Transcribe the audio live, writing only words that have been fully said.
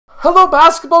Hello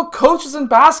basketball coaches and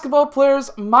basketball players,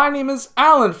 my name is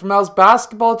Alan from Al's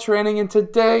Basketball Training, and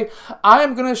today I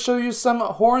am going to show you some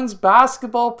Horns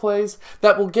basketball plays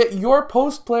that will get your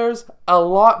post players a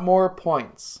lot more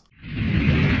points.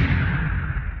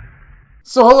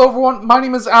 So hello everyone, my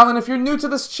name is Alan. If you're new to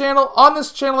this channel, on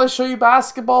this channel I show you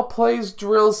basketball plays,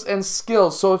 drills, and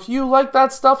skills. So if you like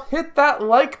that stuff, hit that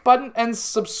like button and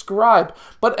subscribe.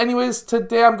 But anyways,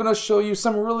 today I'm going to show you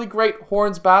some really great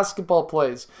Horns basketball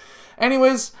plays.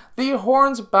 Anyways, the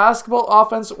Horns basketball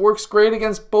offense works great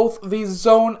against both the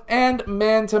zone and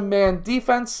man-to-man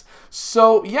defense.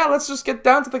 So yeah, let's just get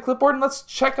down to the clipboard and let's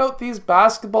check out these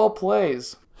basketball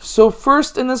plays. So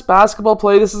first in this basketball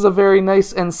play, this is a very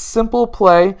nice and simple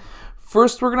play.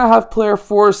 First, we're going to have player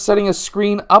 4 setting a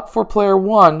screen up for player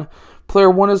 1.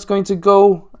 Player 1 is going to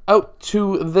go out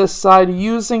to this side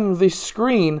using the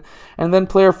screen, and then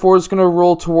player 4 is going to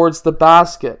roll towards the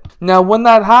basket. Now when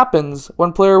that happens,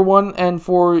 when player 1 and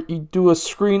 4 do a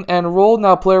screen and roll,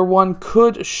 now player 1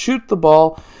 could shoot the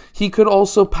ball. He could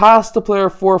also pass to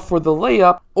player 4 for the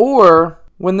layup, or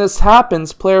when this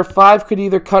happens, player 5 could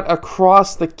either cut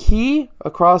across the key,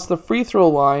 across the free throw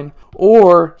line,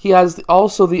 or he has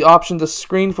also the option to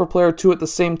screen for player 2 at the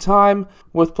same time,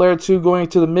 with player 2 going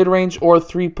to the mid-range or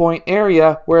three-point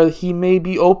area where he may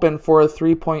be open for a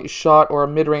three-point shot or a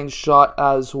mid-range shot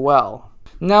as well.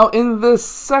 Now in the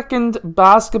second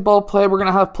basketball play, we're going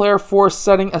to have player 4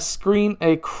 setting a screen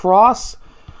across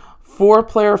for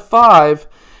player 5.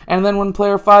 And then when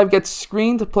player 5 gets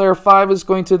screened, player 5 is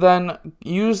going to then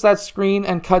use that screen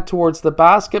and cut towards the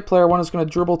basket. Player 1 is going to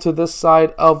dribble to this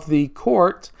side of the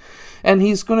court, and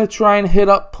he's going to try and hit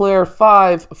up player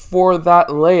 5 for that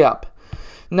layup.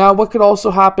 Now what could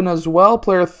also happen as well,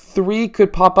 player 3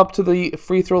 could pop up to the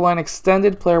free throw line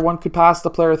extended. Player 1 could pass to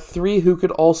player 3, who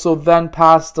could also then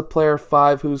pass to player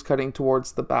 5, who's cutting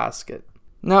towards the basket.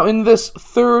 Now in this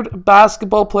third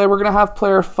basketball play, we're going to have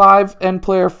player 5 and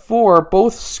player 4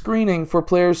 both screening for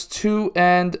players 2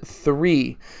 and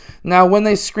 3. Now when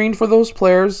they screen for those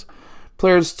players,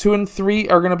 players 2 and 3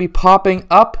 are going to be popping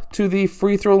up to the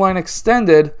free throw line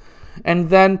extended,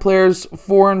 and then players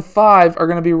 4 and 5 are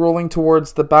going to be rolling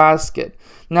towards the basket.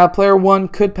 Now player 1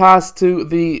 could pass to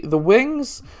the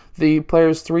wings, the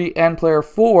players 3 and player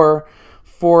 4,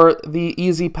 for the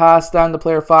easy pass down to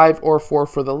player 5 or 4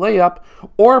 for the layup,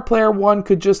 or player 1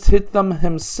 could just hit them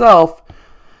himself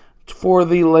for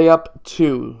the layup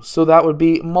too. So that would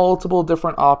be multiple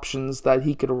different options that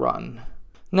he could run.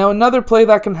 Now another play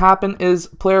that can happen is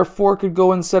player 4 could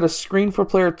go and set a screen for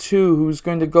player 2, who's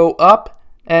going to go up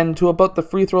and to about the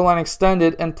free throw line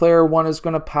extended, and player 1 is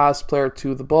going to pass player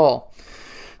 2 the ball.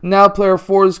 Now player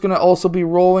 4 is going to also be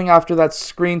rolling after that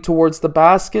screen towards the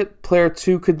basket. Player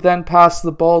 2 could then pass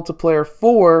the ball to player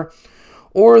 4,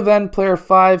 or then player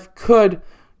 5 could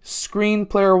screen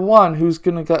player 1, who's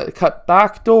going to cut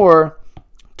backdoor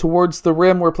towards the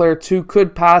rim, where player 2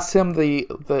 could pass him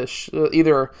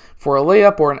either for a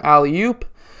layup or an alley-oop.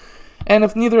 And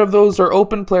if neither of those are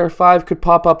open, player 5 could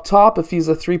pop up top if he's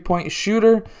a three-point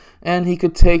shooter, and he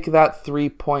could take that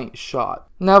three-point shot.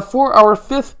 Now for our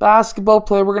fifth basketball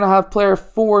play, we're going to have player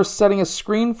 4 setting a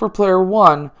screen for player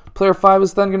 1. Player 5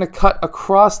 is then going to cut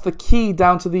across the key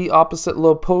down to the opposite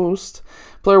low post.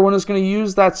 Player 1 is going to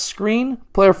use that screen.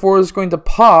 Player 4 is going to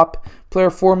pop. Player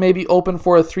 4 may be open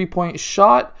for a three-point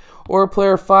shot, or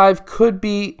player 5 could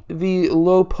be the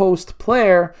low post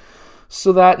player,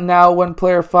 so that now when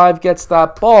player 5 gets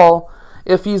that ball,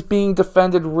 if he's being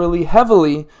defended really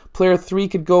heavily, player 3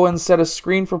 could go and set a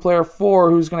screen for player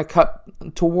 4, who's going to cut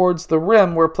towards the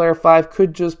rim, where player 5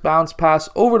 could just bounce pass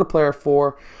over to player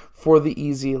 4 for the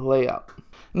easy layup.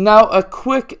 Now a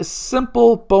quick,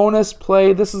 simple bonus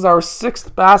play. This is our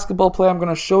sixth basketball play I'm going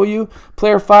to show you.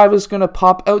 Player 5 is going to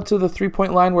pop out to the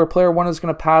three-point line, where player 1 is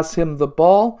going to pass him the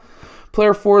ball.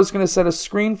 Player 4 is going to set a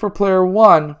screen for player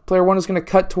 1. Player 1 is going to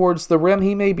cut towards the rim.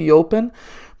 He may be open,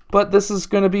 but this is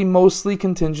going to be mostly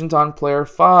contingent on player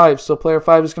 5. So player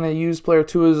 5 is going to use player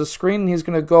 2 as a screen, and he's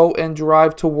going to go and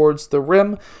drive towards the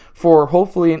rim for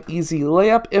hopefully an easy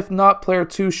layup. If not, player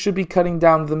 2 should be cutting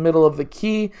down the middle of the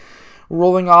key,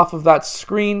 rolling off of that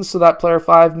screen, so that player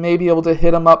 5 may be able to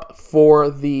hit him up for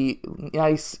the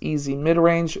nice, easy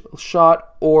mid-range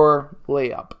shot or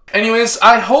layup. Anyways,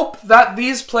 I hope that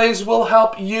these plays will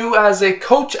help you as a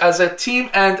coach, as a team,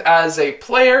 and as a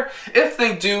player. If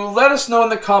they do, let us know in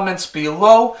the comments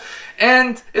below.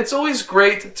 And it's always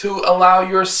great to allow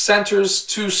your centers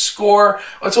to score.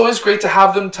 It's always great to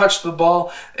have them touch the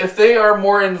ball. If they are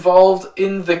more involved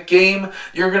in the game,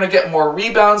 you're going to get more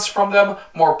rebounds from them,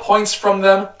 more points from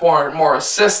them, more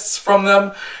assists from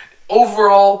them.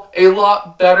 overall a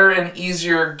lot better and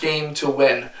easier game to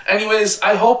win. Anyways,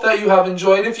 I hope that you have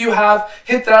enjoyed. If you have,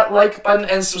 hit that like button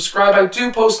and subscribe. I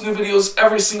do post new videos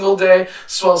every single day,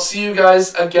 so I'll see you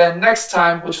guys again next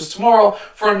time, which is tomorrow,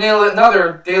 for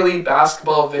another daily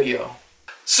basketball video.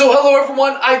 So hello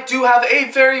everyone, I do have a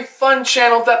very fun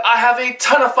channel that I have a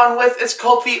ton of fun with. It's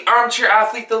called the ArmChair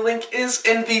Athlete. The link is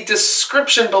in the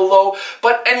description below.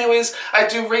 But anyways, I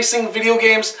do racing, video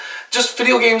games, just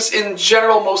video games in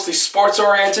general, mostly sports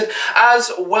oriented,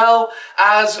 as well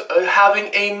as having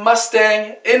a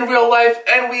Mustang in real life.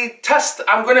 And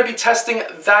I'm going to be testing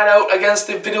that out against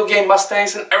the video game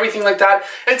Mustangs and everything like that.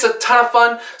 It's a ton of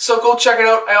fun, so go check it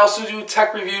out. I also do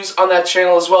tech reviews on that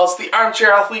channel as well. It's the ArmChair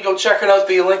Athlete. Go check it out.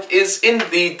 The link is in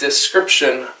the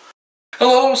description.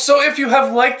 Hello, so if you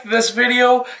have liked this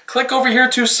video, click over here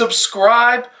to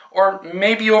subscribe, or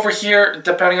maybe over here,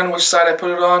 depending on which side I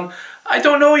put it on. I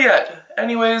don't know yet.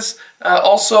 Anyways,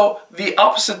 also the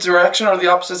opposite direction or the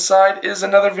opposite side is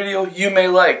another video you may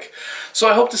like. So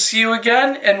I hope to see you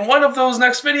again in one of those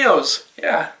next videos.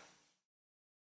 Yeah.